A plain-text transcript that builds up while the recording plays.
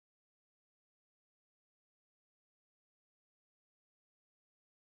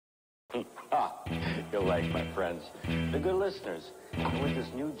Ha! You'll like my friends. They're good listeners. With this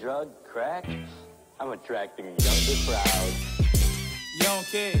new drug, crack, I'm attracting a younger crowd. Young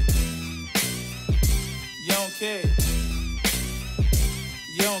kid. Young kid.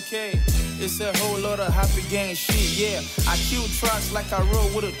 Young kid. It's a whole lot of happy gang shit, yeah. I kill trucks like I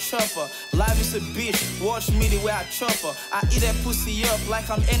roll with a chopper. Life is a bitch, watch me the way I chop her. I eat that pussy up like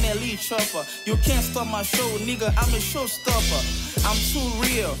I'm NLE chopper. You can't stop my show, nigga, I'm a showstopper. I'm too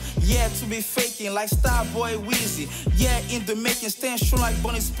real, yeah, to be faking like Starboy Weezy. Yeah, in the making, stand strong like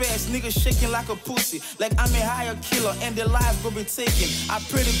Bonnie Spears. Nigga shaking like a pussy, like I'm a higher killer and the life will be taken. I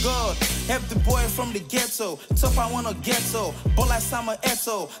pray to God, help the boy from the ghetto. Top I want a ghetto, but like Samuel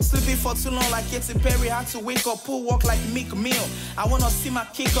Eto'o. Sleeping for too long like Katy Perry, had to wake up, pull walk like Meek Mill. I wanna see my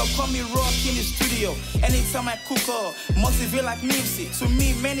kick up, call me rock in the studio. Anytime I cook up, motivate like Nipsey. To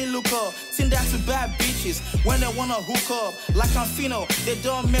me, many look up, think that's to bad bitches. When they wanna hook up, like I'm Fino, they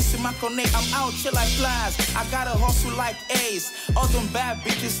don't mess with my connect. I'm out chill like flies, I gotta hustle like Ace. All them bad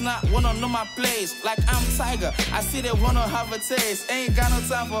bitches not wanna know my place. Like I'm Tiger, I see they wanna have a taste. Ain't got no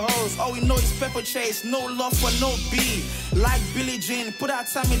time for hoes, all we know is pepper chase. No love for no beat, like Billie Jean. Put our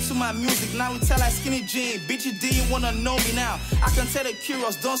time into my music, now we tell like Skinny Jean. Bitches didn't wanna know me now, I can tell the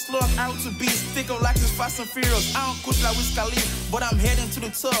curious. Don't slow up out to be, stick up like it's Fast and Furious. I don't coach like Wiz Khalifa, but I'm heading to the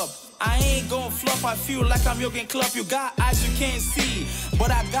top. I ain't gon' flop, I feel like I'm Jürgen Klopp. You got eyes you can't see,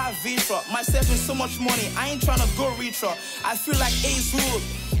 but I got Vitra. Myself in so much money, I ain't tryna go retro. I feel like Ace Hood,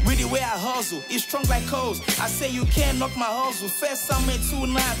 with the way I hustle, it's strong like coals. I say you can't knock my hustle. First I made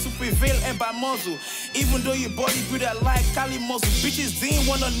 2-9 to prevail and by muzzle. Even though your body builder like Cali muscle. Bitches didn't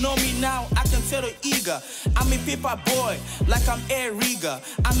wanna know me now, I can tell the eager. I'm a paper boy, like I'm Air Riga.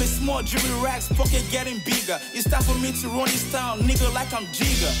 I'm a small jewelry racks, pocket getting bigger. It's time for me to run this town, nigga, like I'm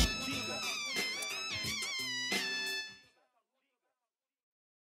Jigga.